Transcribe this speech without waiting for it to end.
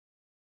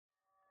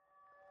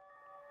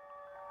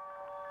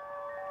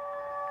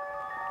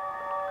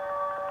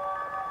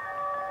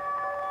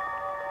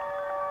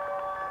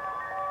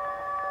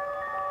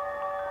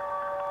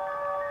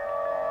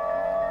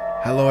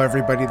Hello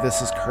everybody,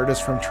 this is Curtis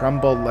from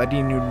Trumbull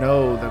letting you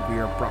know that we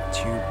are brought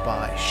to you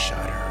by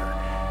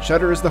Shudder.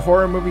 Shudder is the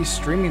horror movie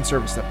streaming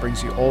service that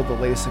brings you all the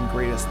latest and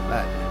greatest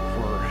that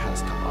horror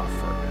has to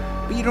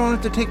offer. But you don't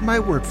have to take my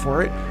word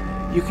for it.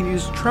 You can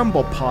use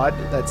Trumbull Pod,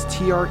 that's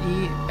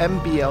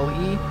TREMBLEPOD,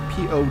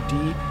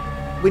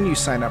 when you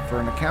sign up for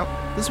an account.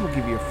 This will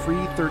give you a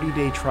free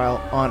 30-day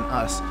trial on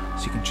us,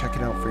 so you can check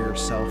it out for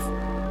yourself.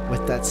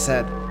 With that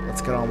said,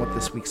 let's get on with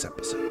this week's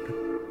episode.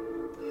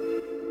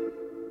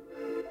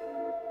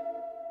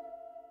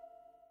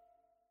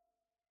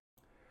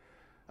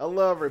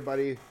 Hello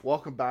everybody,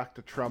 welcome back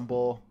to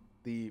Trumbull,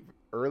 the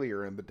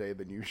earlier in the day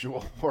than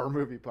usual horror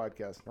movie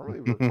podcast.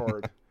 Normally we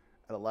record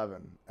at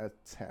 11, at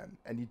 10,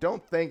 and you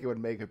don't think it would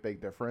make a big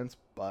difference,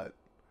 but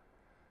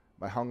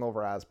my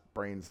hungover ass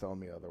brain's telling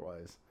me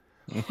otherwise.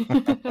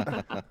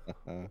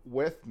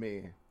 With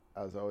me,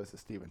 as always,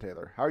 is Stephen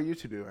Taylor. How are you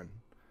two doing?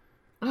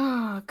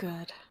 Oh,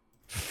 good.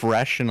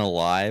 Fresh and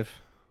alive.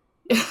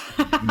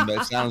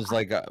 That sounds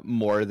like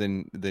more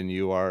than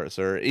you are,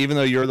 sir. Even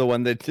though you're the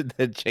one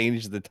that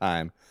changed the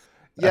time.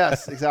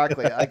 Yes,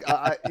 exactly.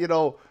 I you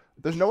know,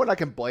 there's no one I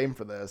can blame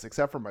for this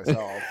except for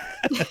myself.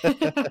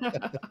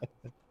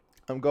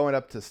 I'm going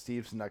up to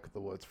Steve's neck of the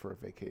woods for a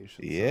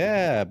vacation.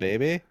 Yeah,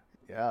 baby.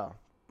 Yeah,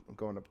 I'm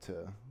going up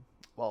to,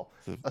 well,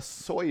 a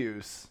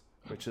Soyuz,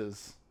 which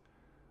is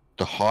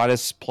the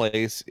hottest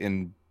place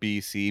in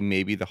BC,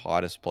 maybe the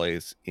hottest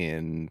place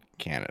in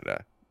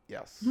Canada.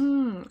 Yes.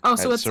 Oh, so At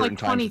it's like certain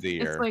times 20. of the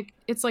year.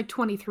 It's like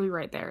 23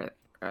 right there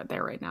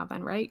now.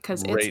 Then, right?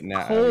 Because it's Right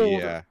now,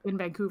 cold yeah. in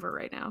Vancouver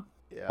right now.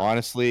 Yeah.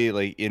 Honestly,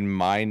 like in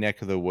my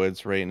neck of the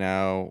woods right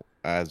now,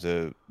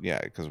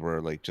 because we're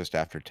like just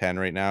after 10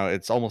 right now,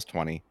 it's almost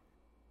 20.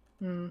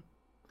 Mm.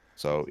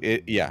 So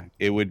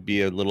it would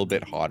be a little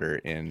bit hotter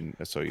in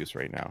Soyuz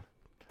right now.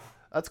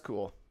 That's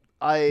cool.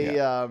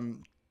 I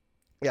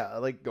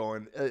like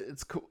going.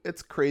 It's cool.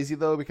 It's crazy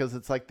though because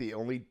it's like the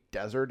only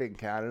desert in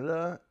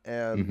Canada,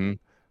 and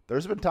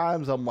there's been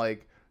times I'm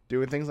like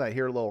doing things and I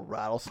hear a little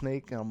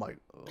rattlesnake, and I'm like,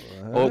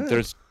 what? Oh,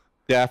 there's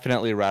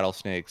definitely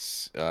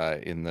rattlesnakes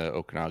in the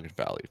Okanagan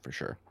Valley for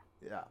sure.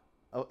 Yeah.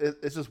 Oh,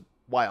 it's just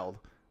wild.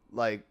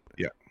 Like,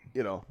 yeah,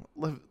 you know,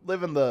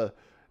 live in the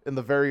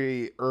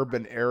very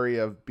urban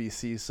area of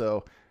BC,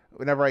 so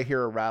whenever I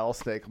hear a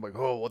rattlesnake, I'm like,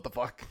 oh, what the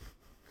fuck?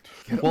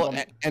 Well,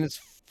 and it's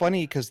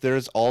funny because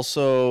there's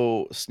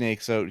also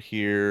snakes out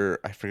here.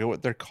 I forget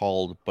what they're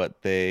called,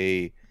 but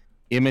they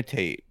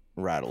imitate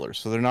rattlers.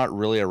 So they're not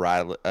really a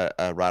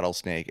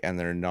rattlesnake, and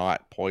they're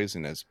not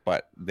poisonous,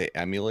 but they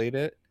emulate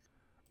it.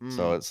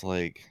 So it's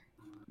like,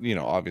 you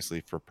know,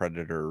 obviously for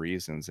predator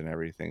reasons and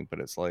everything, but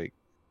it's like,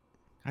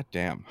 god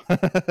damn.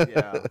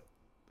 Yeah.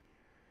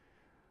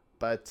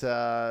 But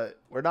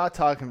we're not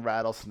talking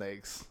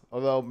rattlesnakes.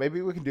 Although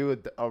maybe we can do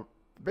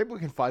maybe we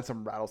can find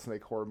some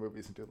rattlesnake horror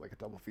movies and do like a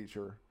double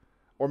feature.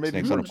 Or maybe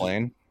Snakes on a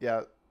plane.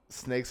 Yeah,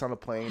 Snakes on a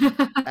Plane,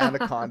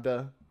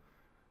 Anaconda.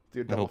 Do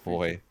a double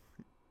boy,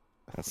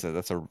 feature.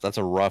 That's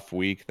a rough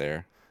week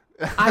there.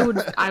 I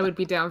would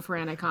be down for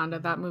Anaconda.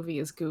 That movie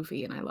is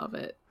goofy and I love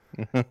it.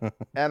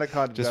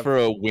 Anaconda. Just for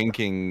a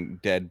winking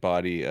dead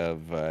body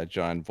of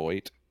John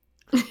Voight.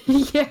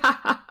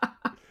 Yeah.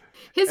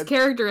 His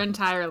character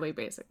entirely,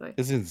 basically.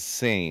 It's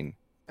insane.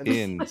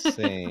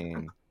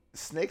 Insane.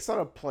 Snakes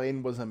on a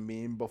Plane was a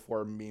meme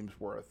before memes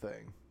were a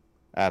thing.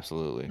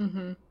 Absolutely.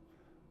 Mm-hmm.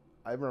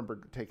 I remember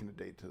taking a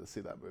date to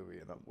see that movie,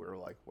 and we were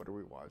like, what are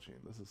we watching?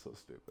 This is so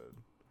stupid.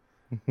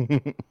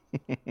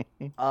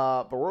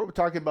 But we're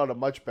talking about a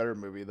much better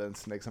movie than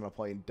Snakes on a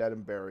Plane, Dead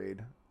and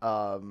Buried.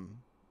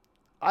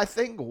 I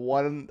think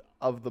one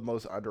of the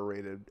most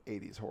underrated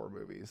 80s horror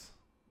movies,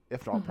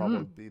 if not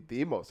probably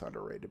the most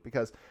underrated,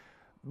 because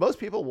most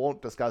people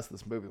won't discuss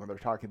this movie when they're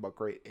talking about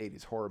great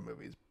 80s horror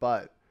movies,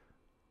 but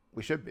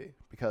we should be,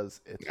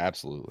 because it's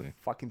absolutely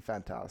fucking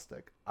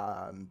fantastic.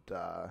 And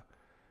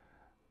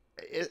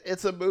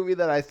it's a movie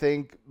that I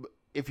think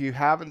if you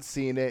haven't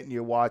seen it and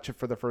you watch it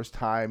for the first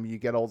time, you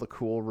get all the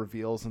cool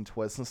reveals and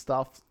twists and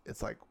stuff.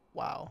 It's like,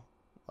 wow,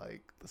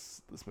 like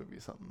this movie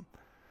is something.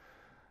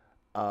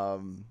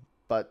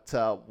 But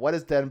what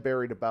is Dead and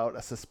Buried about?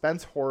 A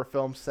suspense horror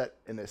film set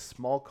in a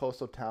small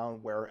coastal town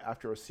where,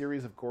 after a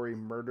series of gory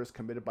murders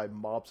committed by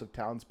mobs of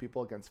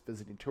townspeople against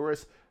visiting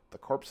tourists, the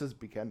corpses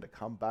begin to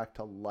come back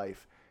to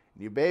life.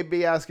 And you may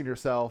be asking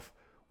yourself,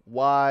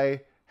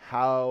 why,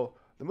 how?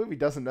 The movie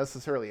doesn't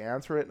necessarily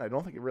answer it, and I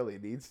don't think it really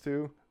needs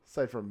to,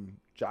 aside from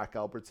Jack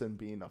Albertson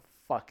being a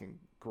fucking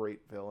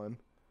great villain.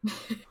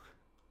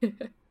 I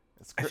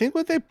think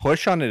what they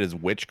push on it is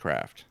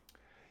witchcraft.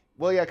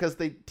 Well, yeah, because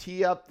they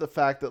tee up the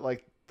fact that,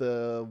 like,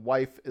 the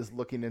wife is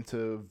looking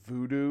into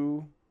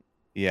voodoo.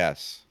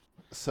 Yes.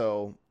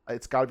 So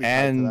it's got to be tied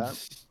to that. And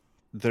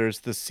there's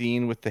the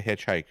scene with the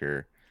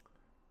hitchhiker,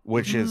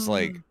 which is,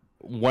 like,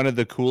 one of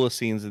the coolest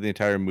scenes of the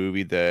entire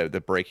movie.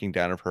 The breaking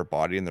down of her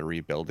body and the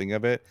rebuilding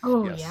of it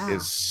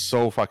is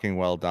so fucking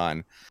well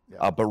done.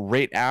 Yeah. But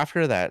right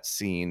after that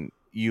scene,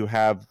 you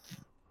have...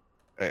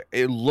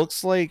 It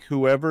looks like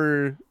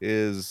whoever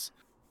is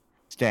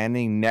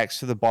standing next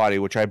to the body,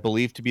 which I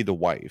believe to be the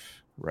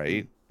wife,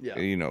 right? Yeah.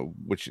 you know,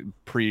 which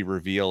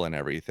pre-reveal and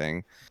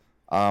everything.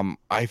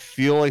 I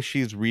feel like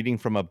she's reading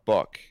from a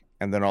book,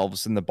 and then all of a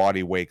sudden the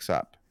body wakes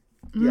up.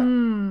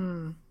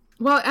 Yeah.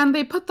 Well, and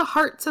they put the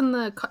hearts in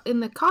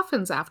the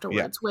coffins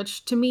afterwards,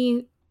 which to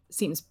me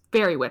seems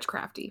very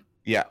witchcrafty.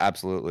 Yeah,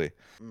 absolutely.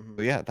 Mhm.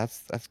 But yeah,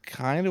 that's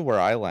kind of where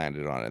I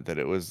landed on it. That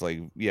it was like,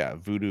 yeah,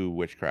 voodoo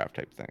witchcraft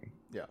type thing.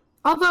 Yeah.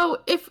 Although,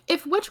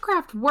 if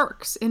witchcraft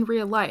works in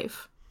real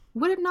life,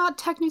 would it not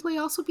technically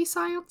also be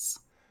science?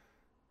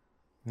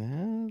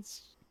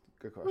 That's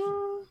Good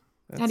question.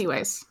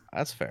 Anyways,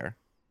 that's fair.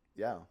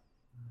 Yeah.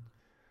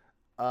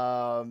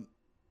 When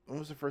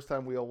was the first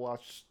time we all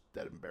watched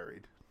Dead and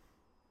Buried?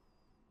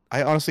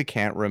 I honestly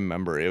can't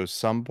remember. It was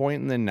some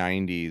point in the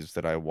 90s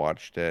that I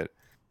watched it.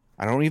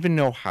 I don't even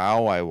know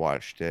how I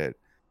watched it.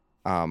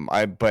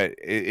 But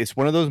it's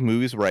one of those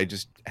movies where I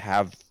just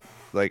have,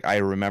 like, I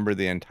remember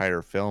the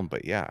entire film,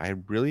 but yeah, I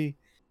really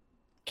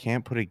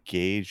can't put a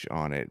gauge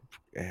on it.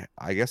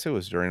 I guess it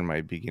was during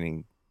my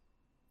beginning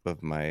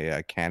of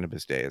my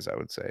cannabis days, I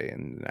would say,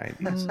 in the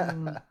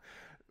 90s.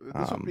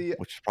 This would be.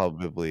 Which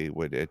probably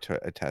would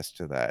attest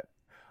to that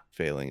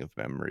failing of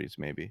memories,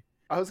 maybe.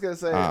 I was gonna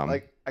say,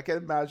 like, I can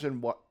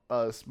imagine what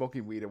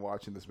smoking weed and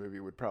watching this movie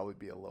would probably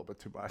be a little bit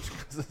too much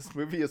because this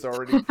movie is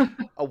already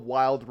a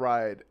wild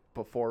ride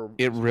before.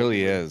 It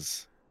really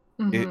is.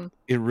 It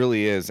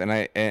really is, and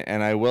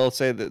I will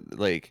say that,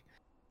 like,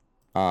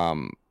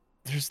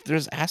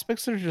 there's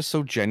aspects that are just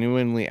so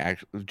genuinely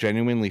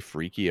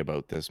freaky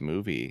about this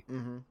movie,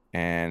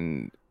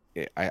 and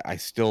I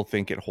still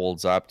think it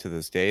holds up to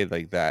this day,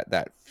 like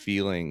that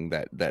feeling,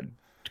 that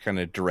kind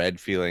of dread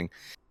feeling,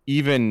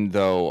 even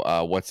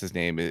though what's his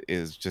name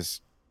is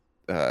just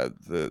I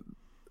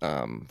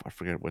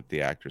forget what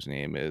the actor's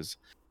name is,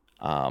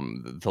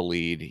 the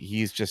lead.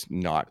 He's just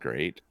not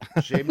great.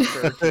 James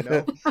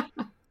Tarantino.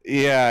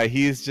 Yeah,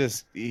 he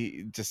just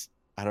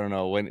I don't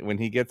know, when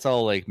he gets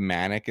all like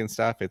manic and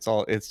stuff, it's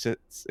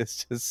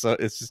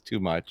just too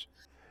much.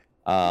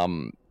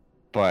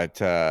 But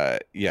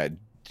yeah,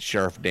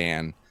 Sheriff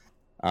Dan.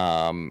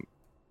 But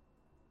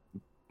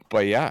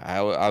yeah,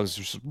 I was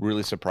just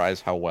really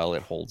surprised how well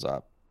it holds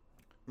up.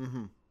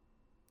 What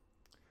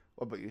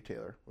about you,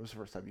 Taylor? When was the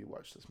first time you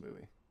watched this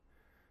movie?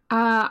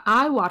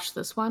 I watched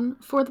this one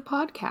for the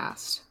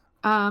podcast.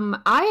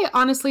 I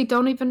honestly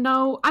don't even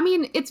know. I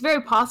mean, it's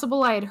very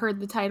possible I had heard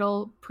the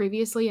title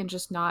previously and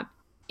just not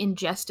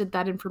ingested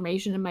that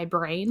information in my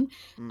brain.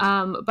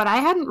 But I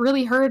hadn't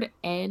really heard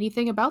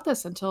anything about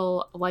this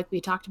until, like, we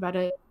talked about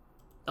it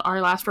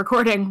our last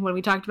recording when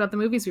we talked about the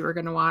movies we were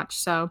going to watch.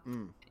 So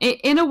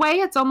in a way,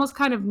 it's almost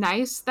kind of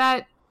nice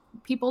that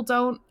people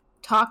don't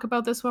talk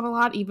about this one a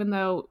lot, even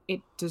though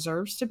it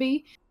deserves to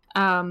be.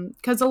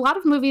 Because a lot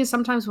of movies,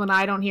 sometimes when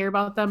I don't hear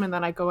about them and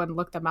then I go and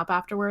look them up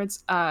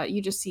afterwards,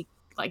 you just see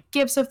like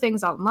gifs of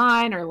things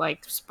online or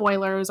like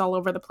spoilers all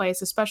over the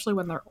place, especially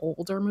when they're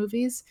older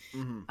movies.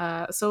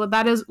 So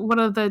that is one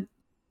of the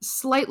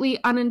slightly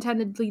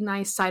unintendedly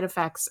nice side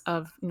effects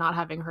of not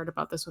having heard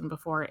about this one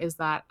before, is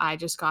that I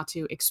just got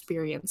to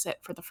experience it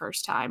for the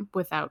first time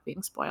without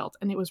being spoiled,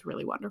 and it was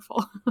really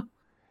wonderful.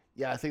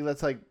 Yeah, I think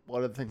that's like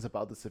one of the things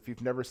about this. If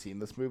you've never seen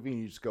this movie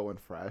and you just go in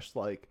fresh,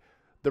 like,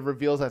 the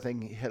reveals, I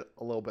think, hit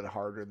a little bit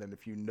harder than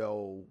if you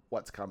know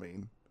what's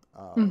coming.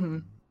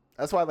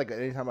 That's why, like,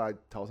 anytime I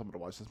tell someone to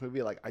watch this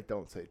movie, like, I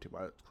don't say too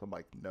much. I'm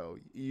like, no,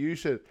 you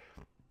should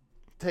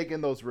take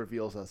in those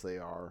reveals as they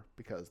are,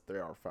 because they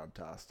are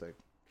fantastic.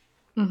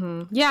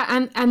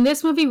 Yeah, and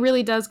this movie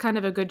really does kind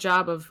of a good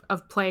job of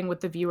playing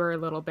with the viewer a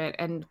little bit,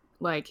 and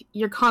like,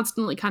 you're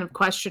constantly kind of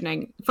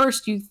questioning.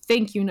 First, you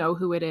think you know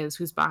who it is,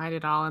 who's behind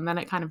it all, and then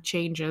it kind of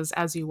changes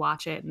as you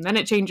watch it, and then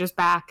it changes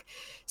back.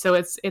 So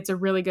it's a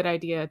really good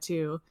idea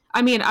to.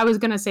 I mean, I was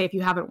gonna say, if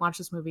you haven't watched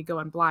this movie, go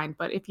in blind.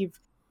 But if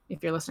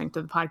you're listening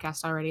to the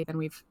podcast already, then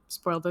we've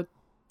spoiled a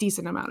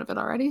decent amount of it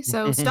already.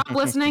 So stop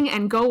listening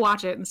and go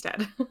watch it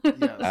instead.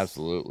 Yes.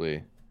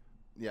 Absolutely.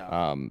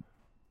 Yeah.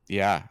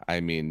 Yeah,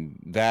 I mean,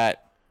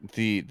 that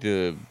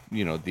the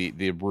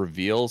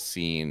reveal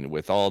scene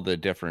with all the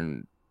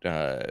different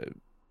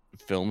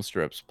film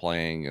strips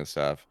playing and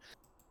stuff,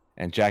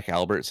 and Jack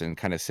Albertson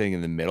kind of sitting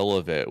in the middle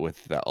of it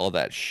with all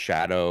that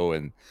shadow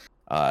and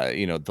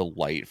the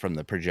light from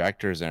the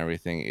projectors and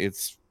everything.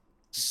 It's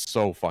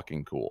so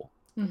fucking cool.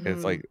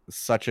 It's like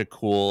such a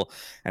cool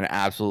and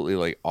absolutely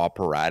like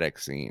operatic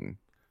scene.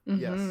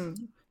 Yes.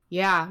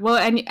 Yeah. Well,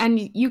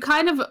 and you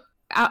kind of,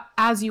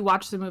 as you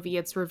watch the movie,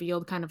 it's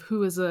revealed kind of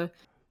who is a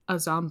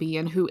zombie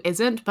and who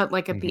isn't. But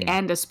like at the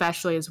end,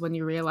 especially, is when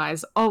you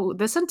realize, oh,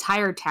 this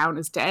entire town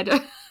is dead.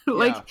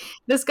 Like,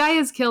 this guy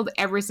has killed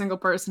every single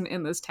person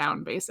in this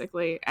town,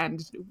 basically,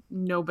 and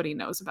nobody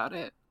knows about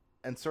it.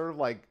 And sort of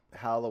like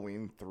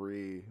Halloween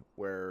 3,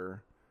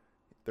 where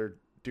they're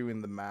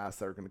doing the mask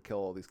that are going to kill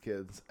all these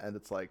kids, and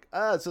it's like,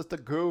 it's just a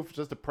goof,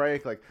 just a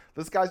prank. Like,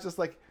 this guy's just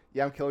like,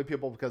 yeah, I'm killing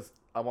people because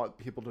I want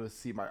people to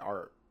see my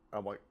art.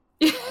 I'm like,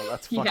 oh,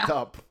 that's fucked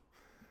up.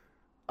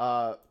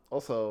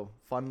 Also,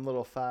 fun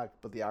little fact,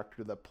 but the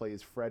actor that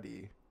plays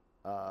Freddy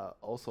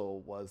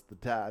also was the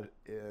dad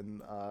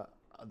in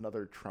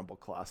another Trumbull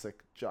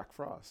classic, Jack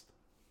Frost.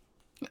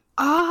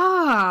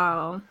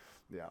 Oh.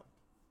 Yeah.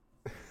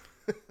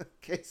 In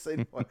case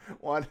anyone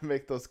wanted to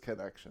make those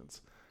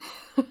connections.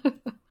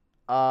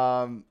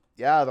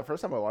 Yeah, the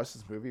first time I watched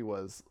this movie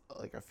was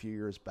like a few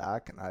years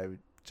back, and I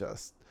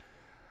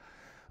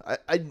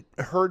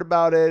heard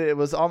about it. It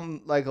was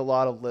on like a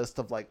lot of list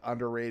of like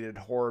underrated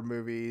horror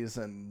movies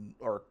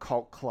or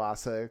cult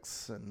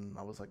classics, and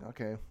I was like,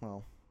 okay,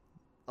 well,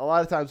 a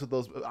lot of times with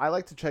those, I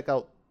like to check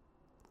out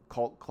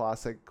cult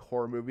classic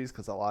horror movies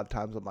because a lot of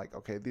times I'm like,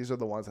 okay, these are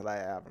the ones that I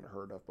haven't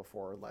heard of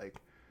before.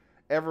 Like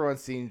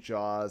everyone's seen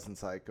Jaws and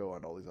Psycho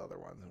and all these other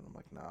ones, and I'm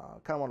like, nah, I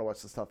kind of want to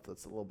watch the stuff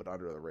that's a little bit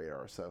under the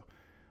radar. So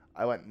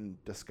I went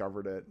and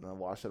discovered it and I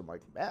watched it. I'm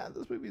like, man,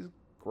 this movie's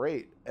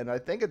great. And I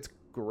think it's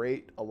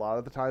great a lot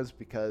of the times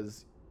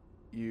because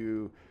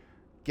you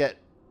get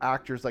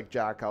actors like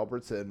Jack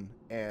Albertson,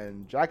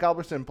 and Jack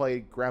Albertson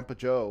played Grandpa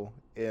Joe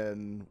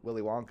in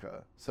Willy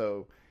Wonka.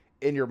 So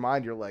in your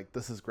mind, you're like,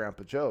 this is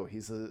Grandpa Joe.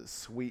 He's a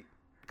sweet,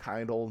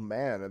 kind old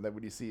man. And then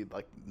when you see,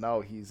 like,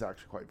 no, he's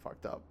actually quite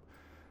fucked up.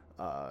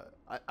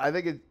 I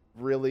think it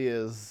really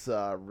is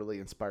really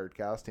inspired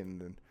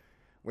casting. And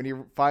when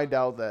you find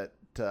out that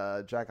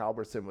Jack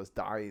Albertson was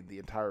dying the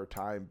entire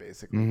time,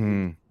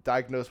 basically,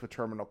 diagnosed with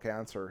terminal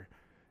cancer.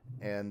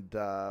 And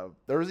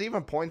there was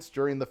even points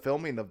during the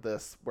filming of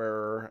this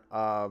where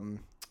the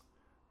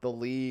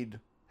lead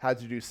had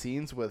to do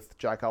scenes with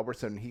Jack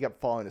Albertson. He kept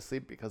falling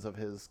asleep because of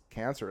his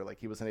cancer. Like,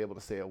 he wasn't able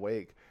to stay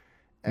awake.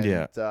 And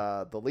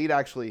the lead,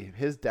 actually,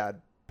 his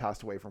dad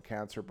passed away from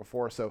cancer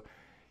before. So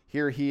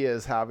here he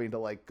is having to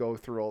like go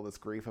through all this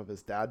grief of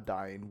his dad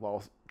dying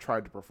while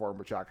trying to perform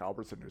with Jack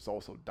Albertson, who's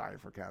also dying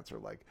from cancer.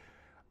 Like,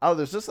 oh,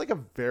 there's just like a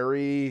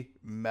very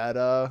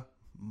meta,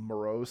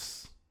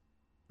 morose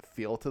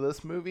feel to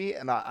this movie.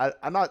 And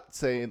I'm not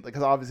saying,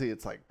 because obviously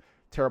it's like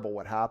terrible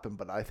what happened,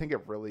 but I think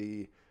it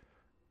really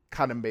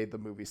kind of made the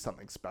movie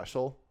something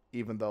special,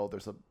 even though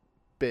there's a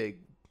big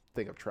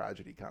thing of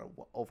tragedy kind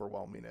of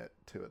overwhelming it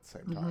too at the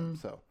same time.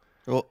 So,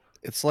 well,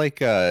 it's like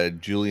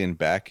Julian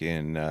Beck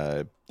in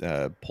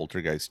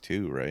Poltergeist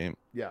 2, right?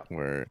 Yeah.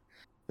 Where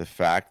the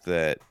fact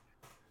that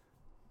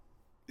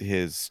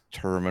his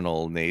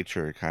terminal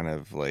nature kind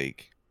of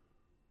like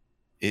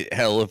it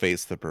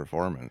elevates the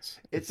performance.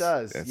 It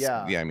does,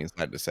 yeah. Yeah, I mean, it's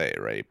sad to say,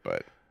 right?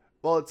 But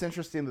well, it's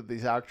interesting that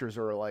these actors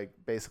are like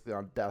basically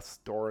on death's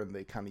door, and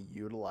they kind of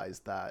utilize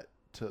that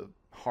to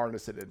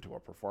harness it into a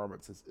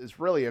performance. It's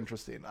really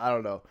interesting. I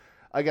don't know.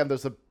 Again,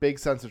 there's a big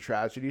sense of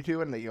tragedy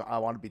to it, and I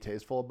want to be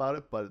tasteful about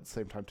it, but at the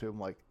same time too, I'm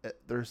like,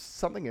 there's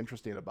something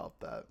interesting about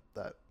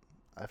that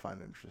I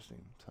find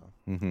interesting. So,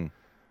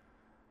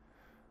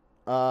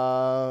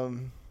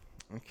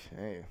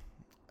 okay,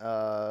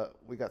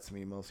 we got some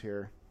emails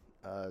here.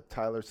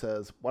 Tyler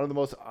says, one of the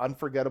most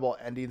unforgettable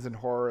endings in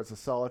horror is a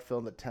solid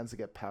film that tends to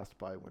get passed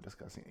by when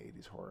discussing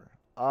 80s horror.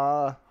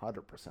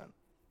 100%.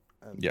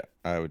 Yeah,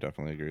 I would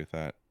definitely agree with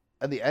that.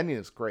 And the ending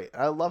is great.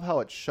 I love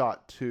how it's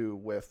shot too,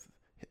 with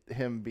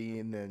him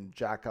being in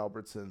Jack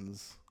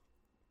Albertson's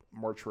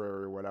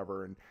mortuary or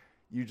whatever, and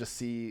you just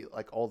see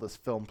like all this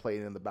film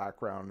playing in the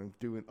background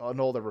and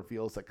all the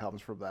reveals that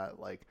comes from that.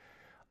 Like,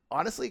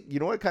 honestly, you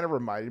know what it kind of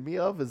reminded me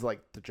of is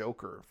like the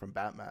Joker from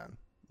Batman.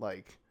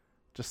 Like,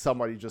 just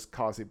somebody just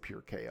causing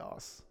pure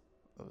chaos.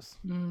 It was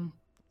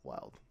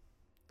wild.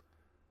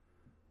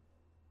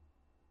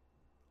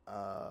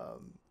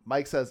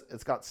 Mike says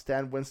it's got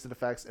Stan Winston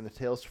effects and a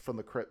Tales from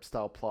the Crypt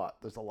style plot.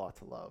 There's a lot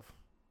to love.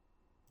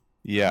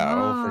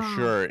 Yeah, for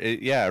sure.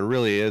 It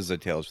really is a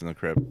Tales from the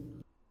Crypt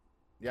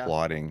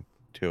plotting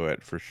to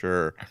it, for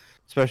sure.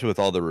 Especially with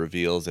all the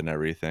reveals and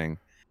everything.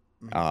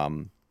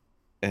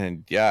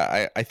 And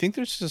yeah, I think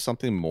there's just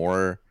something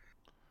more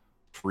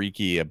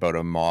freaky about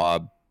a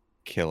mob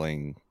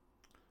killing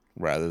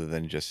rather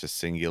than just a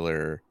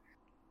singular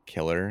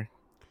killer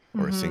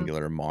or a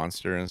singular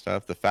monster and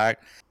stuff. The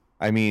fact,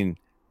 I mean,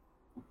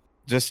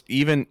 just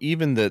even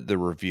the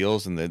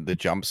reveals and the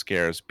jump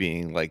scares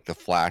being like the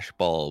flash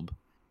bulb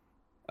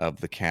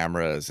of the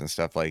cameras and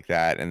stuff like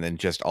that, and then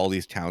just all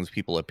these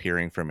townspeople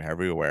appearing from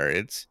everywhere.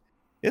 It's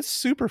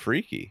super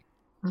freaky.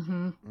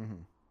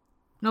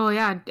 Oh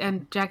yeah,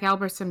 and Jack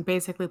Albertson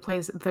basically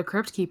plays the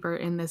Crypt Keeper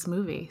in this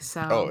movie.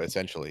 So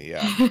essentially,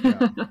 yeah.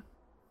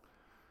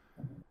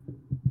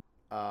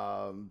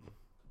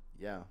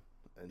 Yeah.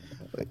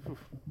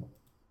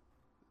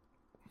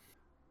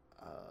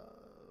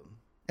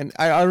 And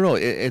I don't know,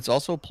 it's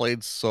also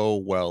played so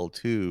well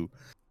too,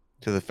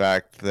 to the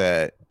fact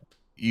that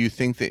you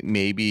think that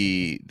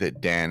maybe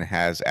that Dan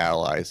has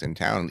allies in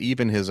town,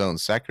 even his own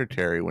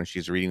secretary, when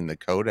she's reading the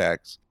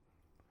codex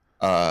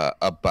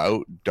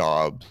about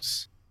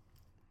Dobbs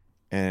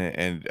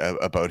and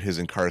about his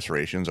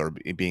incarcerations or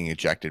being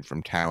ejected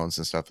from towns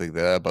and stuff like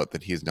that, about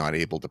that he's not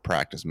able to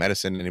practice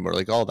medicine anymore,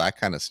 like all that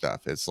kind of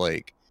stuff. It's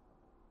like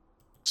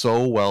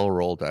so well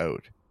rolled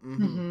out.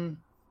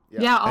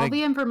 Yeah, all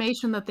the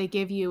information that they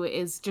give you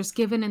is just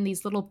given in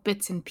these little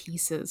bits and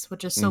pieces,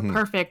 which is so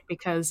perfect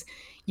because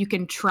you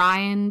can try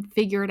and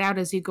figure it out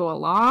as you go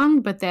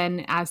along, but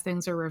then as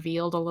things are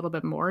revealed a little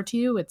bit more to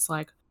you, it's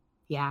like,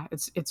 yeah,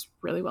 it's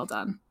really well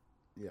done.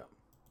 Yeah.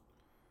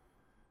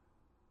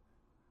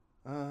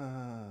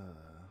 And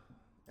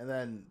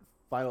then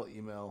final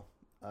email.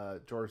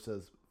 George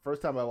says,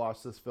 first time I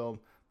watched this film,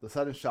 the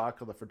sudden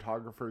shock of the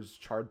photographer's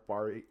charred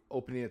body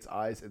opening its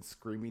eyes and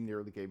screaming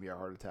nearly gave me a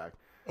heart attack.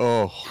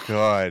 Oh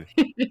God,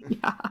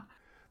 Yeah.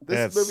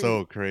 that's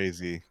so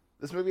crazy.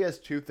 This movie has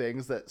two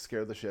things that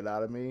scare the shit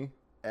out of me,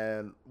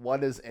 and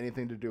one is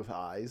anything to do with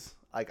eyes.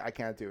 Like, I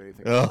can't do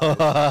anything with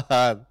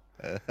eyes.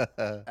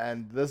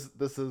 And this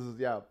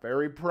is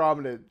very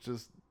prominent,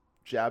 just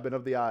jabbing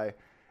of the eye.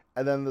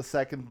 And then the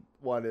second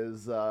one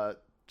is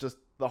just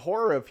the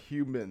horror of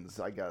humans,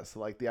 I guess.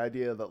 Like the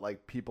idea that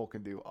like people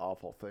can do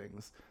awful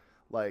things.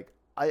 Like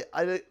I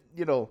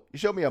you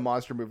show me a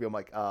monster movie, I'm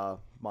like,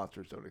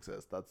 monsters don't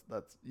exist.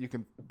 That's you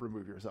can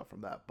remove yourself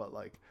from that. But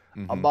like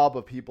a mob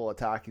of people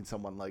attacking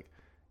someone, like,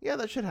 yeah,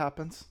 that shit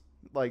happens.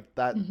 Like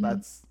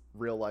that's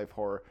real life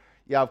horror.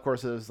 Yeah, of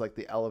course, there's like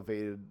the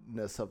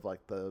elevatedness of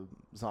like the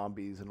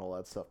zombies and all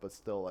that stuff, but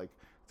still, like,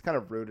 it's kind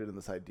of rooted in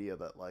this idea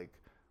that like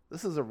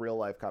this is a real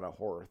life kind of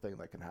horror thing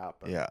that can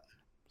happen. Yeah.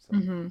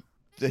 So.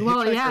 The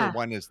Hitchhiker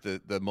one is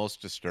the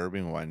most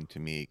disturbing one to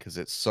me because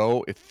it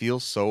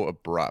feels so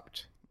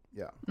abrupt.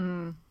 Yeah.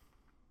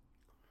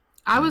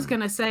 I was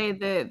gonna say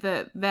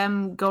that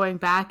them going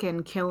back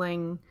and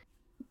killing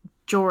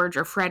George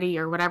or Freddy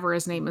or whatever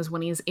his name is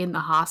when he's in the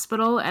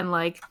hospital, and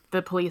like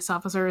the police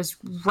officer is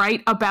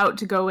right about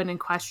to go in and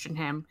question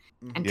him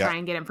and try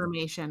and get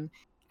information,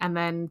 and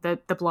then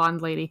the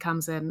blonde lady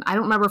comes in. I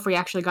don't remember if we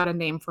actually got a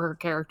name for her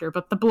character,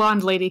 but the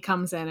blonde lady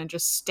comes in and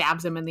just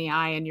stabs him in the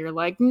eye, and you're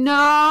like,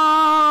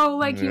 no,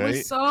 like he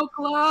was so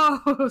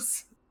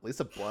close.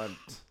 Lisa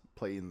Blunt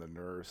playing the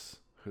nurse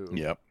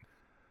who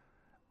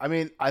I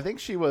mean, I think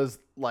she was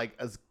like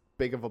as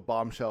big of a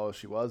bombshell as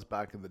she was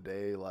back in the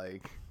day.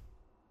 Like,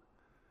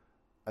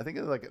 I think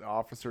it was like An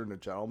Officer and a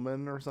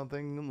Gentleman or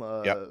something.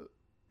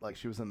 Like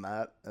she was in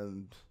that,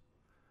 and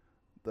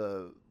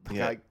the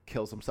guy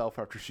kills himself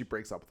after she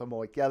breaks up with him. I'm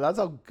like, yeah, that's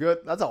how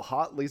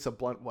hot Lisa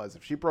Blunt was.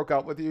 If she broke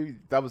up with you,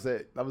 that was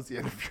it. That was the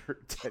end of your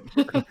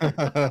tenure.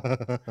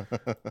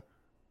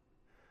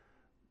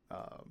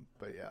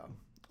 But yeah,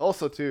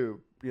 also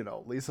too,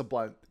 Lisa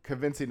Blunt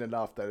convincing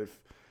enough that if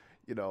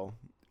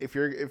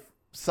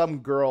some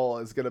girl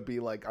is gonna be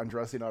like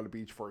undressing on a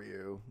beach for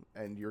you,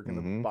 and you're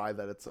gonna buy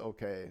that it's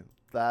okay,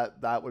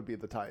 that would be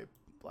the type.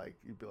 Like,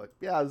 you'd be like,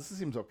 yeah, this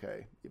seems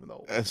okay, even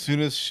though as soon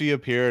as she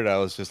appeared, I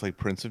was just like,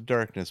 Prince of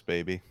Darkness,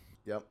 baby.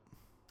 Yep.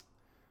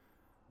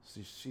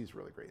 She's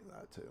really great in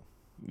that too.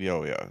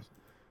 Yeah.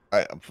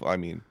 I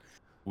mean,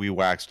 we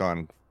waxed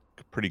on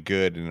pretty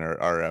good in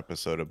our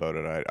episode about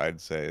it. I'd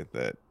say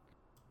that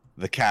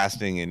the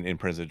casting in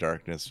Prince of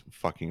Darkness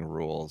fucking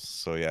rules.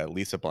 So yeah,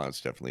 Lisa Blunt's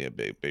definitely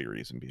a big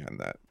reason behind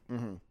that.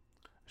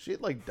 She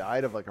had like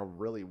died of like a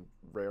really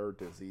rare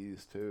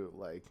disease too.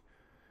 Like,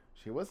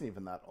 she wasn't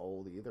even that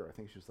old either. I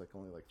think she was like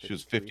only like 53. She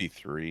was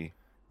 53.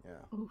 Yeah.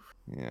 Oof.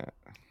 Yeah.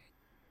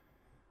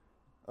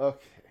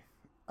 Okay.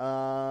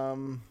 All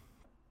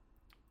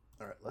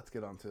right, let's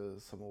get on to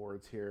some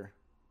awards here.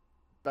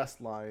 Best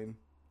line.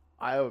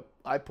 I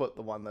put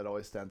the one that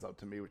always stands out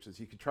to me, which is,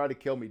 you can try to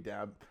kill me,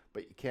 Dad,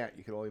 but you can't.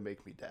 You can only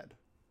make me dead.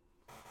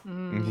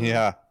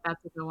 Yeah.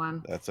 That's a good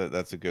one.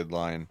 That's a good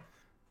line.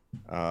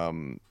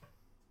 I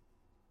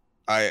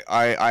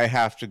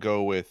have to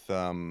go with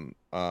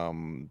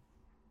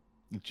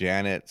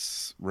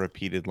Janet's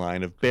repeated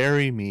line of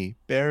bury me,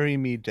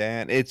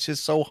 Dan. It's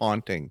just so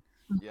haunting.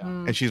 Yeah.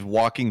 And she's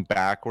walking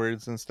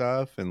backwards and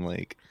stuff, and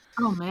like,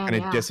 oh man,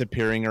 kind of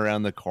disappearing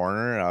around the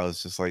corner. I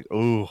was just like,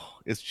 oh,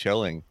 it's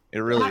chilling. It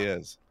really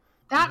is.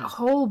 That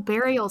whole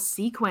burial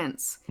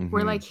sequence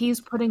where like he's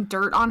putting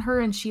dirt on her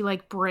and she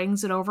like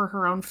brings it over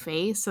her own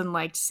face and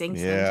like sinks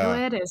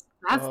into it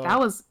that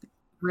was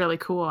really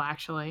cool,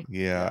 actually.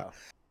 Yeah.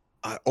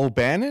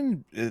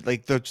 O'Bannon,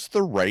 like just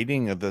the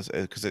writing of this,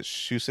 because it's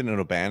Shusin and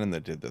O'Bannon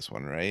that did this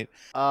one, right?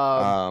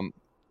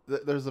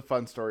 There's a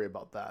fun story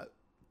about that,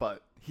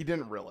 but he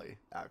didn't really,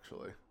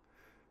 actually.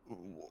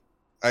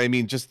 I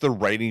mean, just the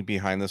writing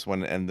behind this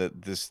one, and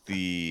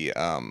the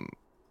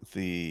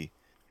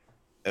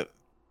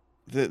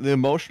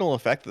emotional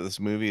effect that this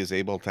movie is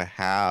able to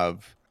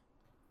have,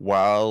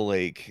 while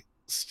like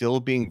still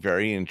being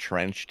very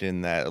entrenched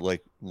in that,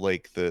 like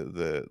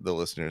the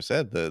listener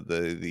said,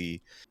 the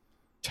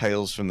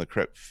Tales from the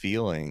Crypt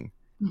feeling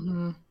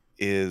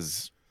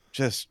is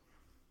just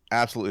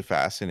absolutely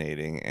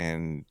fascinating.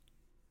 And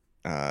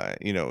as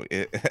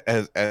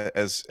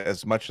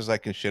much as I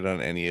can shit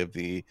on any of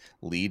the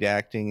lead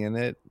acting in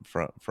it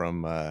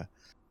from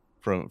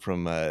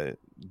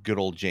good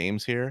old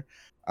James here,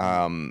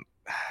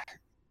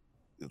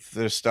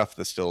 there's stuff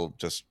that still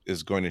just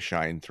is going to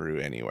shine through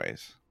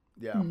anyways.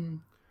 Yeah.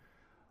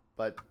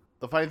 But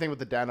the funny thing with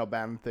the Dan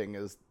O'Bannon thing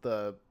is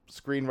the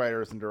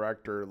screenwriters and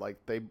director, like,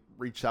 they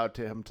reached out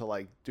to him to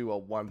like do a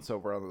once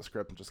over on the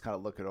script and just kind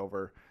of look it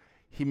over.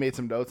 He made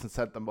some notes and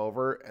sent them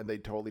over, and they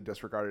totally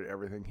disregarded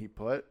everything he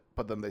put,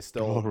 but then they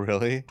still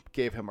really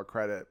gave him a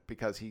credit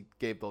because he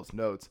gave those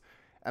notes.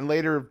 And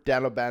later,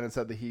 Dan O'Bannon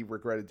said that he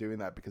regretted doing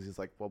that because he's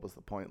like, what was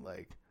the point?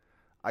 Like,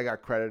 I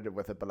got credited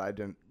with it, but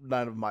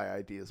none of my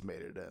ideas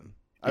made it in.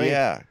 I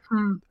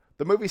mean,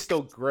 the movie's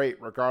still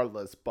great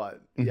regardless,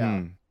 but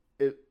yeah.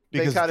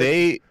 Because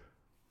they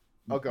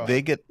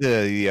get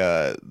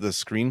the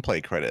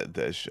screenplay credit.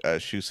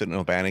 Shusett and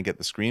O'Bannon get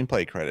the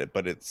screenplay credit,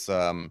 but it's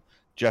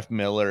Jeff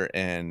Miller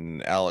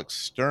and Alex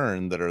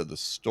Stern that are the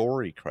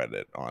story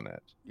credit on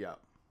it. Yeah.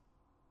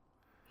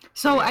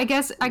 So I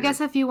guess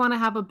if you want to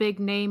have a big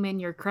name in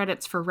your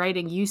credits for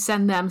writing, you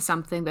send them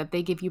something that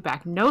they give you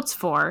back notes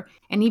for,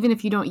 and even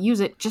if you don't use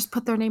it, just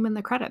put their name in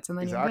the credits, and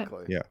then you're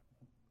good. Yeah.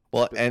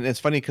 Well, and it's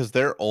funny because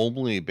they're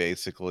only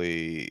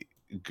basically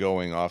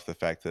going off the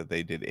fact that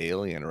they did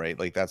Alien, right?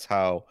 Like that's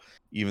how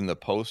even the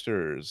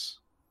posters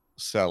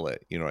sell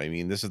it. You know what I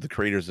mean? This is the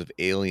creators of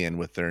Alien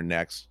with their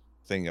next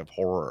thing of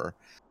horror.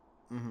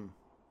 Mm-hmm.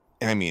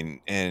 I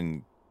mean,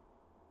 and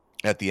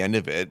at the end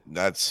of it,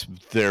 that's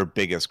their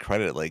biggest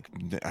credit. Like,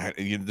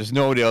 there's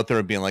nobody out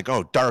there being like,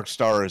 "Oh, Dark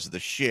Star is the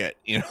shit,"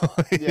 you know?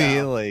 I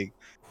mean,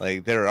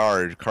 like there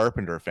are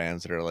Carpenter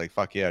fans that are like,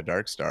 "Fuck yeah,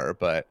 Dark Star,"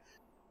 but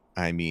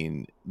I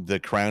mean, the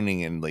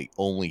crowning and like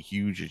only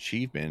huge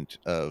achievement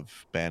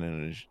of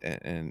Bannon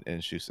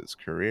and Shusett's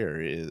career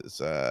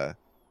is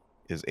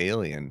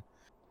Alien,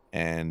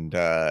 and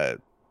for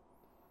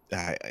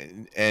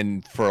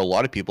a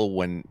lot of people,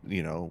 when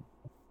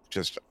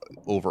just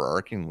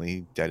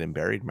overarchingly, Dead and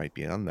Buried might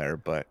be on there,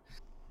 but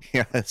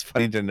yeah, it's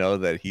funny to know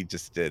that he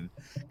just did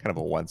kind of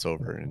a once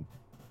over and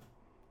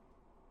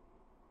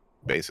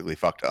basically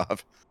fucked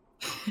off.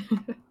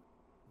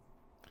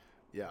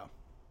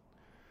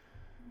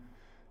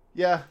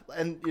 Yeah,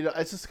 and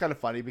it's just kind of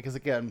funny because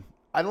again,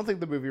 I don't think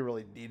the movie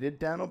really needed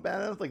Dan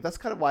O'Bannon. Like that's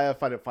kind of why I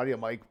find it funny.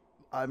 I'm like,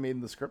 I mean,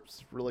 the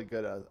script's really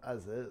good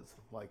as is.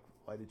 Like,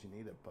 why did you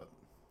need it? But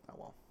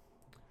oh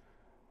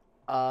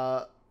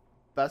well.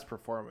 Best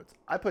performance.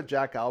 I put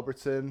Jack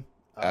Albertson.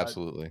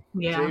 Absolutely.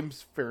 Yeah.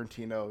 James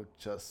Ferrantino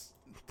just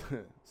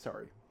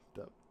sorry,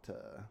 to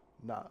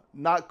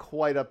not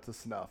quite up to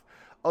snuff.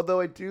 Although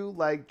I do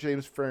like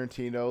James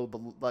Ferrantino,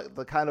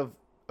 the kind of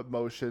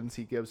emotions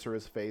he gives through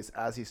his face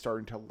as he's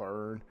starting to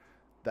learn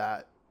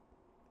that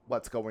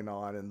what's going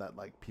on and that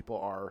like people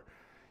are,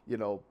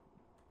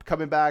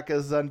 coming back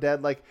as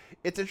undead. Like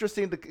it's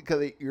interesting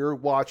because you're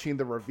watching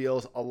the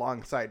reveals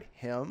alongside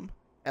him.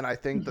 And I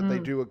think that they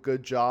do a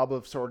good job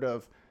of sort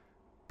of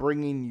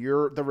bringing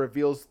the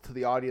reveals to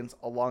the audience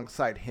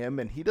alongside him,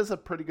 and he does a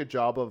pretty good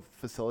job of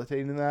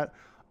facilitating that.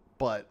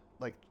 But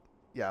like,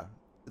 yeah,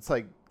 it's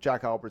like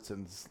Jack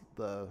Albertson's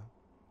the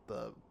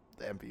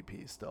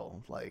MVP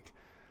still. Like,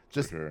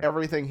 just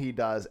everything he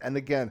does, and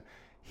again,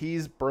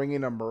 he's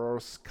bringing a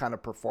morose kind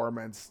of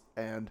performance.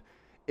 And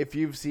if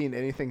you've seen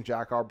anything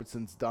Jack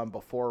Albertson's done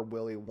before,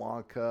 Willy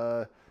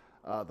Wonka,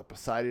 the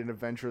Poseidon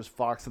Adventures,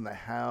 Fox and the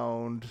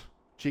Hound,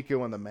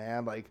 Chico and the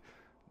Man, like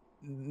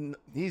he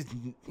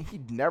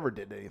never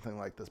did anything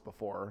like this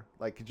before.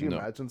 Like, could you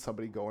imagine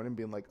somebody going and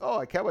being like, "Oh,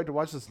 I can't wait to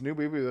watch this new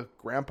movie with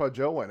Grandpa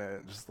Joe in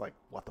it"? Just like,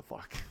 what the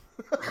fuck?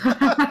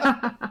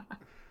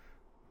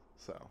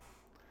 So,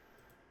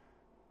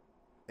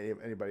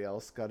 anybody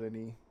else got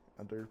any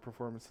other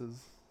performances?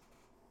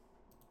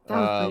 That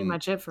was pretty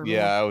much it for me.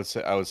 Yeah,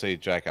 I would say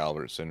Jack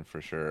Albertson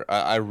for sure.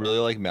 I really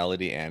like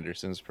Melody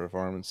Anderson's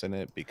performance in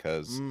it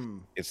because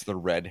it's the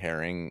red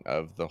herring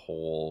of the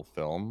whole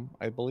film,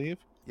 I believe.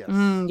 Yes.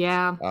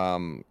 Yeah.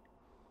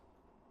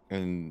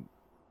 And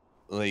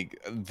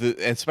like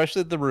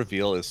especially the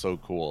reveal is so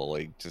cool.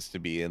 Like just to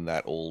be in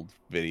that old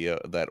video,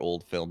 that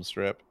old film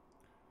strip.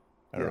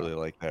 I really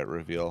like that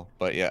reveal.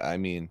 But yeah, I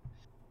mean,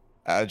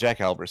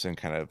 Jack Albertson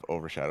kind of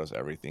overshadows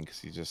everything because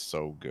he's just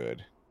so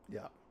good.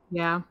 Yeah.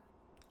 Yeah.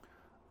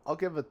 I'll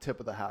give a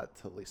tip of the hat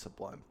to Lisa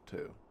Blunt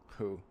too,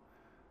 who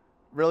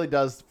really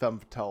does femme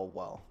fatale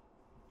well.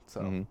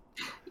 So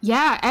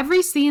yeah,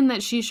 every scene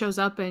that she shows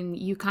up in,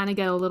 you kind of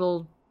get a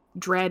little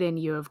dread in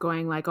you of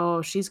going like,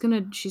 oh, she's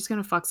gonna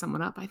fuck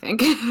someone up, I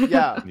think.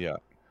 Yeah.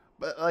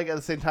 But like at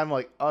the same time,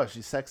 like, oh,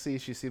 she's sexy,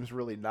 she seems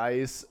really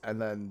nice,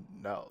 and then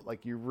no,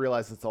 like you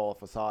realize it's all a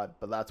facade,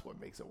 but that's what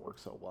makes it work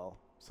so well.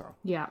 So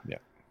yeah.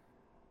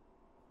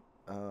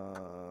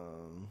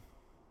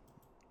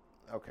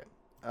 Okay.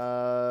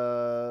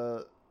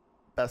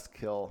 Best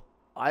kill.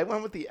 I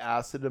went with the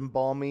acid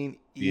embalming,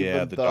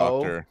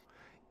 doctor.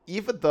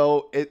 Even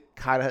though it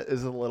kind of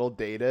is a little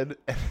dated.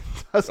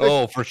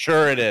 Oh, for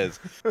sure it is.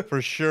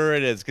 For sure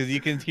it is, because you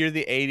can hear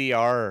the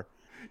ADR.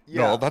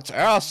 Yeah. No, that's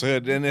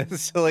acid, and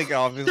it's like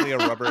obviously a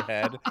rubber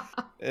head.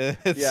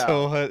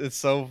 It's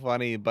so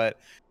funny, but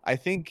I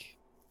think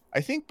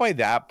by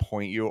that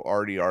point you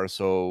already are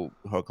so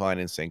hook, line,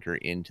 and sinker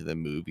into the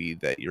movie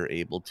that you're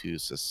able to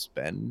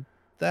suspend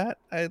that.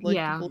 I'd like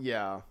to believe.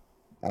 Yeah.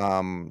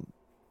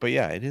 But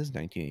yeah, it is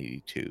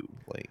 1982.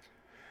 Like,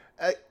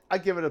 I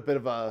give it a bit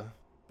of a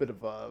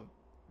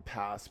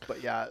pass,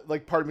 but yeah,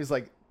 like part of me is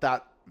like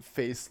that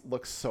face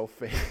looks so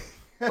fake.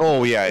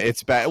 Oh yeah,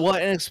 it's bad. Well,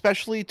 and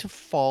especially to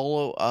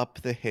follow up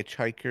the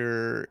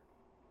Hitchhiker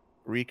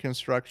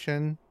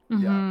reconstruction.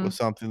 Mhm. with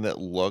something that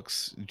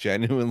looks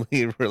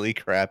genuinely really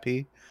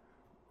crappy.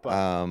 But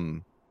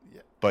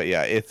yeah, But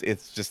yeah,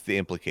 it's just the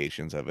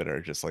implications of it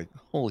are just like,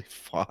 holy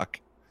fuck.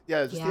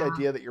 yeah, just the Yeah.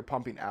 idea that you're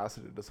pumping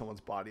acid into someone's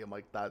body. I'm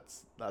like,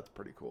 that's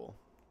pretty cool.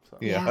 So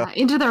Yeah.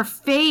 Into their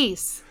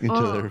face. Into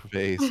Ugh. their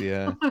face,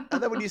 yeah.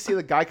 and then when you see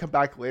the guy come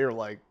back later,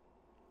 like,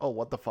 oh,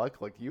 what the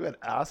fuck? Like, you had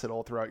acid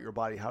all throughout your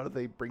body. How did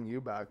they bring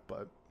you back?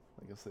 But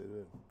I guess they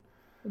did.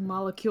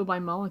 Molecule by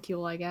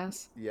molecule, I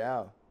guess.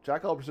 Yeah,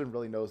 Jack Albertson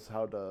really knows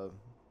how to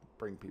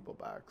bring people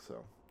back.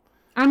 So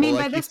I mean,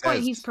 like by he this point,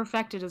 says- he's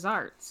perfected his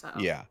art. So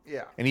Yeah.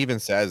 yeah, And he even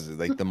says,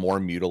 like, the more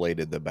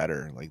mutilated, the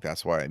better. Like,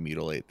 that's why I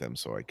mutilate them,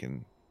 so I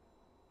can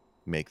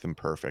make them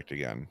perfect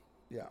again.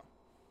 yeah.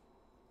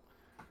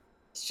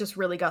 he's just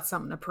really got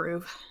something to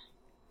prove.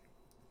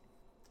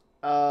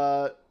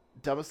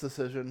 Dumbest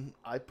decision.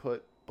 I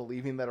put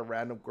believing that a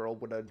random girl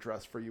would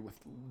undress for you with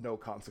no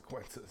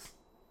consequences.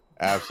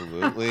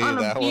 Absolutely. On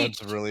a That one's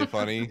beach. really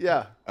funny.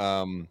 Yeah,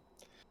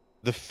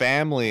 The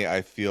family,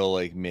 I feel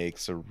like,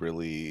 makes some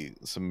really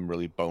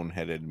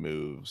boneheaded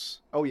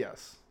moves. oh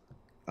yes.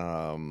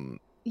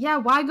 Yeah,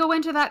 why go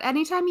into that?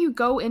 Anytime you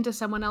go into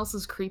someone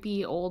else's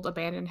creepy old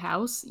abandoned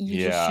house, you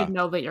just Yeah. should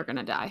know that you're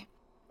gonna die.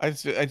 I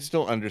just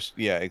don't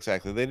understand. Yeah,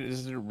 exactly. They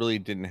just really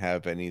didn't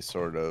have any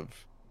sort of,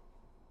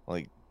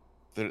 like,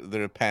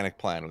 their panic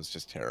plan was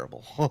just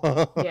terrible.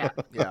 Yeah.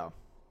 Yeah.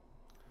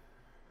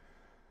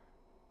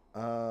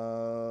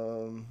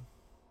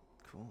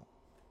 Cool.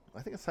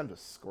 I think it's time to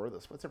score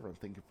this. What's everyone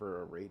thinking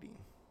for a rating?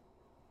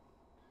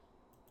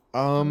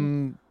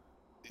 The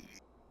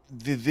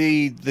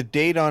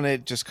date on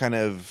it just kind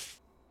of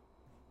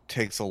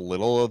takes a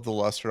little of the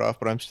luster off,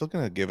 but I'm still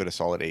gonna give it a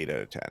solid 8 out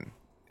of 10.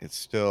 It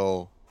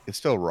still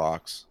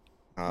rocks.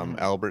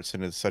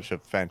 Albertson is such a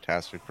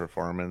fantastic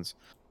performance,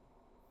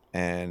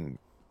 and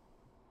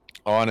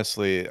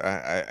honestly,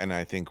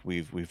 I think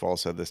we've all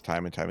said this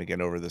time and time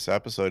again over this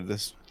episode.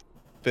 This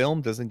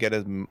film doesn't get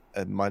as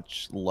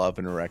much love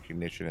and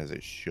recognition as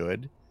it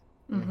should.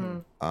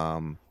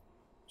 Mm-hmm.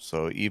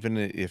 So even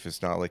if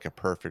it's not like a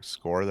perfect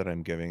score that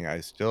I'm giving,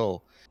 this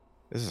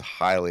is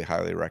highly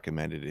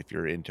recommended if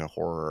you're into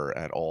horror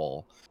at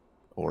all,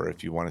 or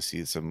if you want to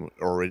see some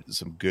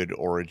good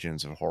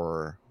origins of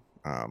horror.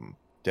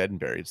 Dead and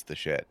Buried's the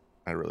shit.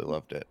 I really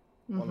loved it.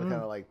 Want to Mm-hmm.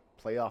 kind of like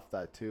play off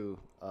that too.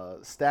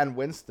 Stan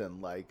Winston,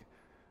 like,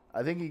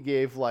 I think he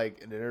gave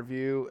like an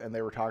interview and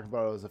they were talking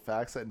about his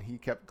effects, and he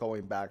kept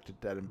going back to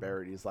Dead and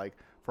Buried. He's like,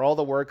 for all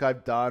the work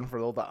I've done for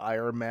all the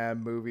Iron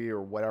Man movie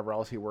or whatever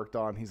else he worked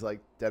on, he's like,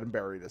 Dead and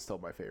Buried is still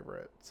my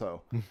favorite.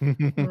 So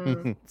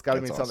it's got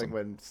to be That's something awesome.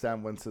 when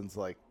Stan Winston's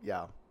like,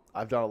 yeah,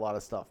 I've done a lot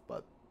of stuff,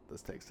 but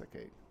this takes a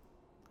cake.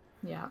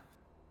 Yeah.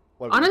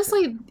 What about you,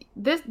 Honestly,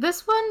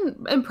 this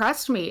one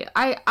impressed me.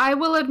 I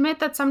will admit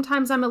that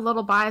sometimes I'm a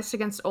little biased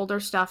against older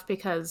stuff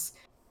because,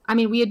 I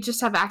mean, we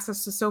just have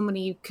access to so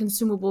many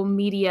consumable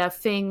media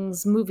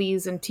things,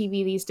 movies and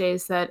TV these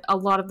days that a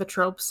lot of the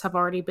tropes have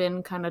already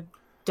been kind of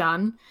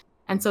done.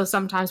 And so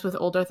sometimes with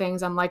older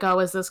things, I'm like, oh,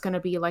 is this going to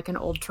be like an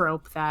old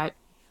trope that,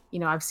 you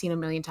know, I've seen a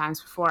million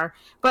times before?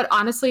 But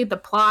honestly, the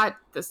plot,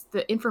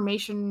 the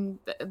information,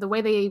 the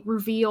way they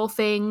reveal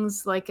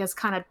things, like, is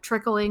kind of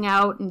trickling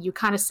out, and you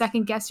kind of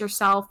second guess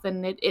yourself.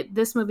 And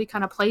this movie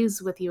kind of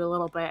plays with you a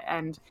little bit.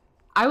 And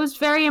I was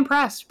very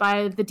impressed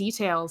by the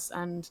details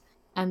and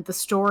the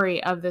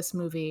story of this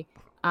movie.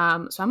 So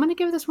I'm going to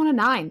give this one a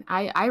 9.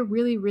 I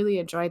really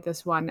enjoyed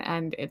this one,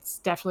 and it's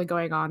definitely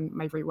going on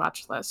my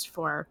rewatch list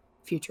for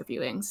future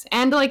viewings.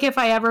 And like, if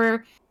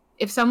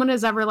someone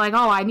is ever like,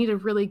 oh, I need a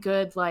really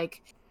good,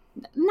 like,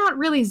 not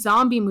really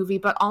zombie movie,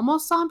 but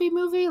almost zombie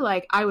movie,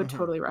 like, I would Mhm.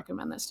 totally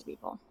recommend this to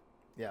people.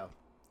 Yeah,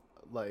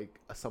 like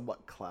a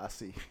somewhat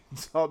classy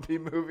zombie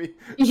movie.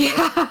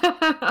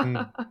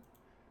 Yeah.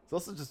 It's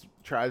also just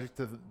tragic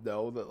to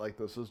know that like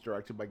this was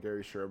directed by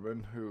Gary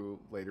Sherman, who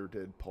later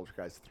did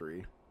Poltergeist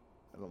 3,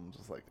 and I'm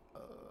just like,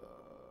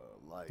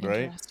 like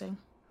Right. Interesting.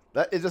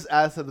 that. It just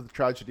adds to the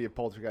tragedy of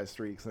Poltergeist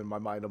 3, because in my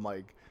mind I'm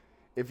like,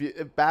 if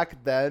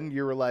back then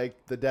you were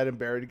like the Dead and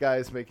Buried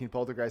guys making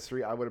Poltergeist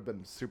 3, I would have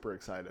been super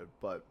excited,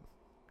 but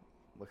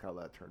look how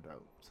that turned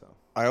out. So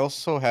I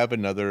also have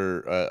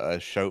another a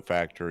Shout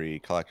Factory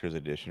collector's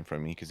edition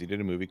from me because he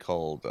did a movie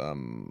called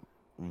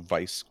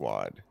Vice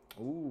Squad.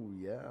 ooh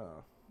yeah,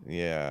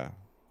 Yeah,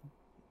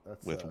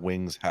 that's with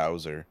Wings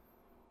Hauser.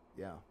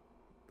 yeah,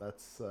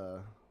 that's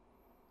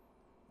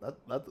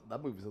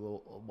that movie's a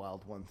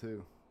wild one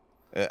too.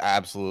 It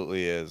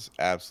absolutely is.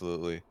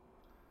 Absolutely.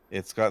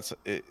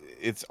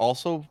 It's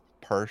also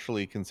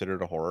partially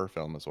considered a horror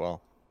film as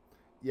well.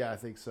 Yeah, I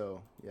think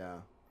so. Yeah.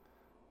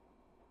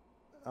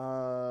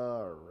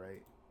 All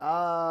right.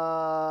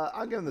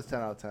 I'm giving this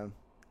 10 out of 10.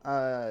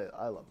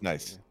 I love this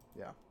Nice. movie.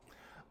 Yeah.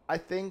 I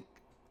think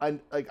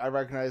I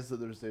recognize that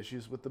there's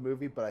issues with the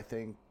movie, but I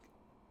think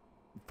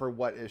for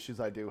what issues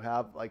I do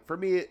have, like for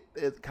me,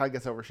 it kind of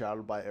gets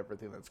overshadowed by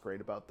everything that's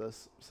great about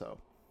this. So,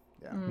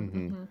 yeah,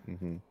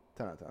 Mm-hmm.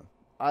 10 out of 10.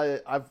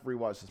 I've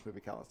rewatched this movie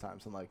countless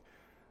times, and like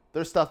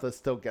there's stuff that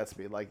still gets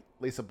me, like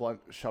Lisa Blunt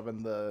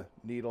shoving the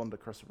needle into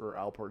Christopher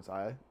Alport's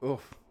eye.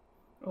 Oof.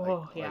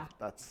 Oh, yeah.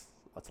 That's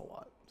a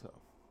lot. So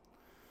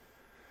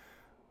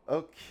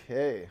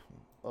okay.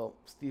 Well,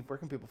 Steve, where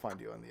can people find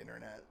you on the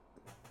internet?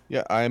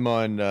 Yeah, I'm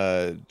on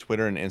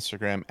Twitter and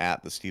Instagram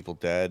at the Stevel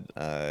Dead.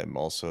 I'm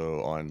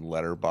also on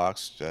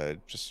Letterboxd.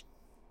 Just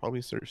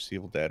probably search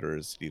Stevel Dead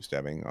or Steve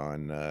Stebbing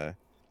on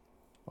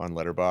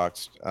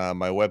Letterboxd.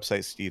 My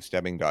website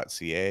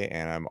stevestebbing.ca,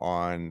 and I'm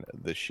on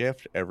The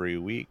Shift every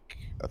week,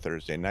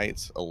 Thursday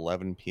nights,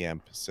 11 p.m.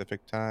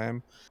 Pacific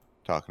time,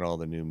 talking all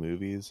the new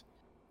movies,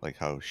 like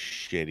how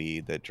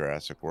shitty that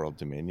Jurassic World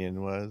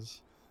Dominion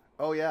was.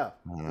 Oh yeah.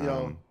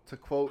 To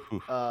quote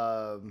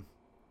Whew.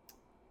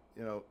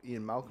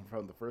 Ian Malcolm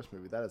from the first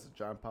movie, that is a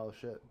giant pile of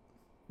shit.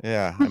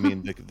 Yeah, I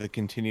mean the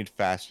continued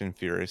Fast and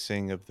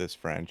Furiousing of this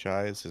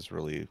franchise is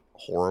really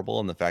horrible,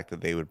 and the fact that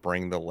they would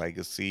bring the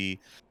legacy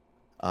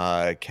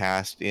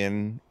cast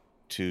in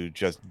to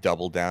just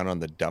double down on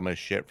the dumbest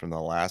shit from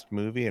the last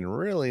movie and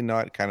really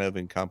not kind of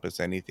encompass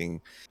anything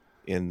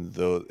in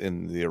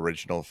the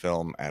original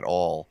film at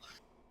all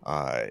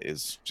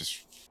is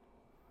just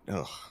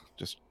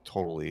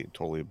totally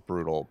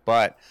brutal.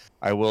 But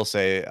I will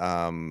say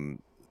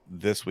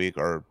this week,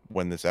 or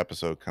when this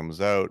episode comes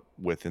out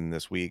within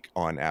this week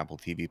on Apple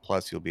TV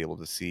Plus, you'll be able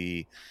to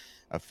see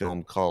a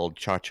film called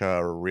Cha Cha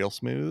Real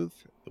Smooth,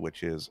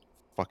 which is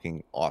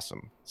fucking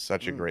awesome.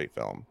 Such a great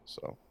film.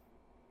 So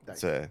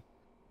Nice.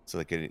 it's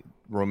like a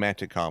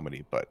romantic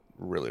comedy, but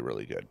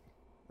really good.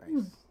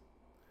 Nice.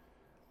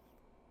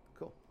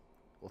 Cool.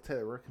 Well,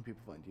 Taylor, where can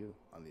people find you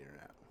on the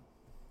internet?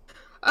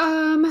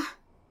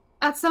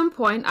 At some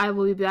point, I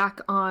will be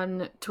back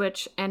on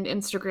Twitch and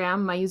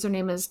Instagram. My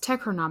username is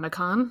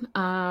Techronomicon.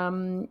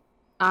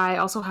 I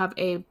also have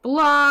a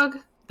blog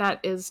that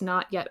is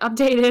not yet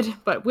updated,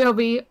 but will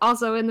be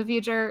also in the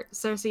future,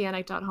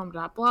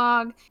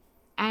 cerseianic.home.blog.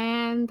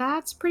 And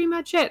that's pretty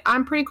much it.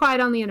 I'm pretty quiet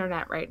on the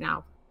internet right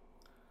now.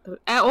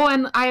 Oh,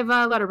 and I have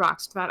a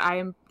Letterboxd that I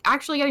am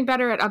actually getting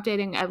better at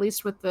updating, at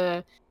least with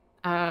the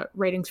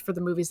ratings for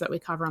the movies that we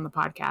cover on the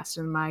podcast.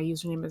 And my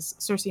username is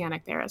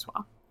cerseianic there as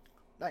well.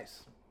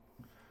 Nice.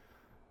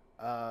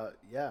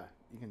 Yeah,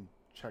 you can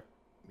check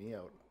me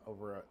out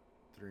over at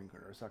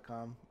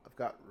thedreamcorners.com. I've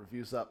got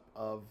reviews up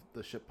of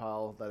the shit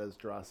pile that is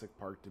Jurassic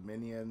Park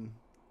Dominion.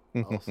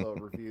 Also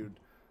reviewed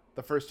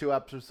the first 2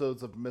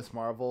 episodes of Miss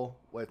Marvel,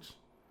 which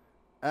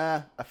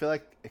I feel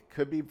like it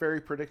could be very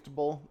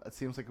predictable. It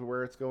seems like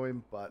where it's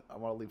going, but I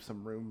want to leave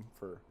some room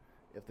for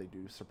if they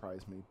do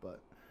surprise me. But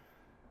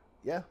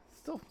yeah,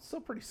 still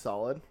pretty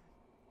solid.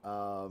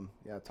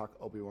 Talk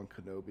Obi-Wan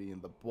Kenobi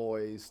and The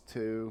Boys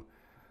too.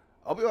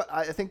 Obi-Wan,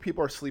 I think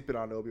people are sleeping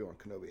on Obi-Wan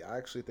Kenobi. I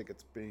actually think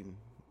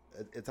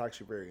it's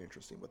actually very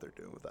interesting what they're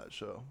doing with that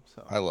show.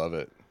 So I love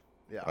it.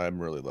 Yeah, I'm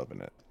really loving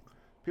it.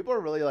 People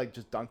are really like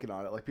just dunking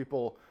on it. Like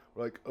people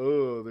were like,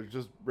 "Oh, they're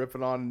just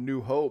ripping on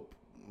New Hope."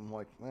 I'm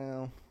like,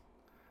 well,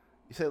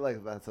 you say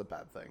like that's a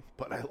bad thing,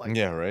 but I like.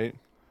 Yeah, right.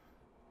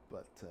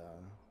 But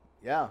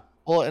yeah.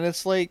 Well, and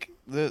it's like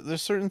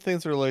there's certain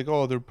things that are like,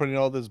 oh, they're putting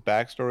all this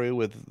backstory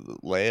with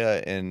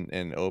Leia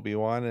and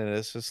Obi-Wan, and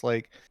it's just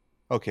like,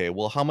 okay,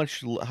 well, how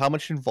much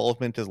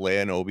involvement does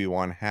Leia and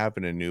Obi-Wan have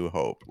in A New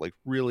Hope? Like,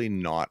 really,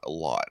 not a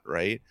lot,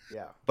 right?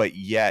 Yeah. But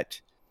yet,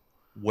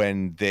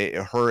 when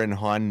her and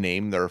Han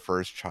name their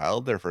first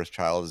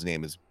child's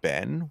name is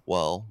Ben.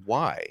 Well,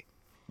 why?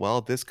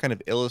 Well, this kind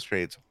of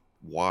illustrates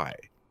why.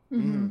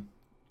 Mm-hmm.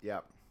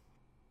 Yeah.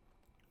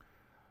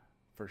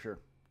 For sure.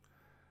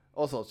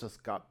 Also, it's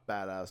just got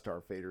badass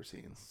Darth Vader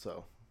scenes,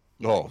 so.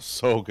 Oh,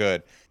 so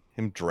good.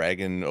 Him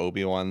dragging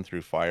Obi-Wan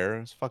through fire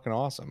is fucking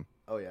awesome.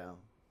 Oh, yeah.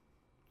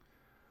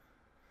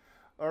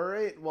 All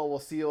right. Well, we'll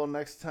see you all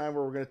next time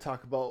where we're going to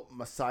talk about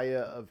Messiah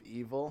of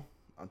Evil.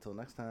 Until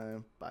next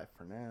time, bye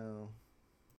for now.